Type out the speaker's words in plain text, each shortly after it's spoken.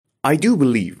I do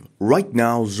believe right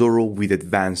now Zoro with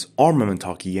advanced armament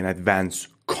hockey and advanced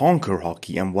conquer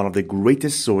hockey and one of the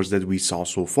greatest swords that we saw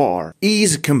so far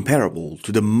is comparable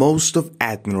to the most of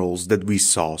admirals that we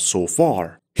saw so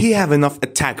far. He have enough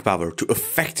attack power to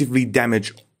effectively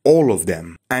damage all of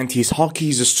them, and his hockey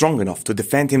is strong enough to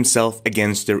defend himself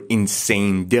against their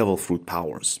insane devil fruit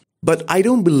powers. But I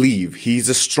don't believe he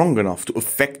is strong enough to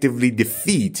effectively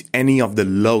defeat any of the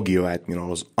Logio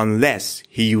admirals unless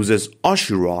he uses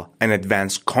Ashura and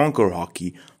advanced conquer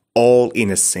hockey all in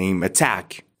the same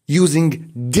attack.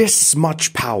 Using this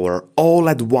much power all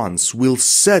at once will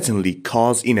certainly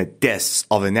cause in a death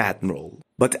of an admiral.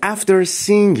 But after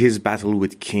seeing his battle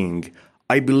with King,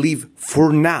 I believe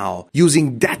for now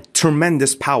using that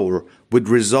tremendous power would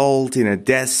result in a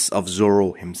death of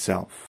Zoro himself.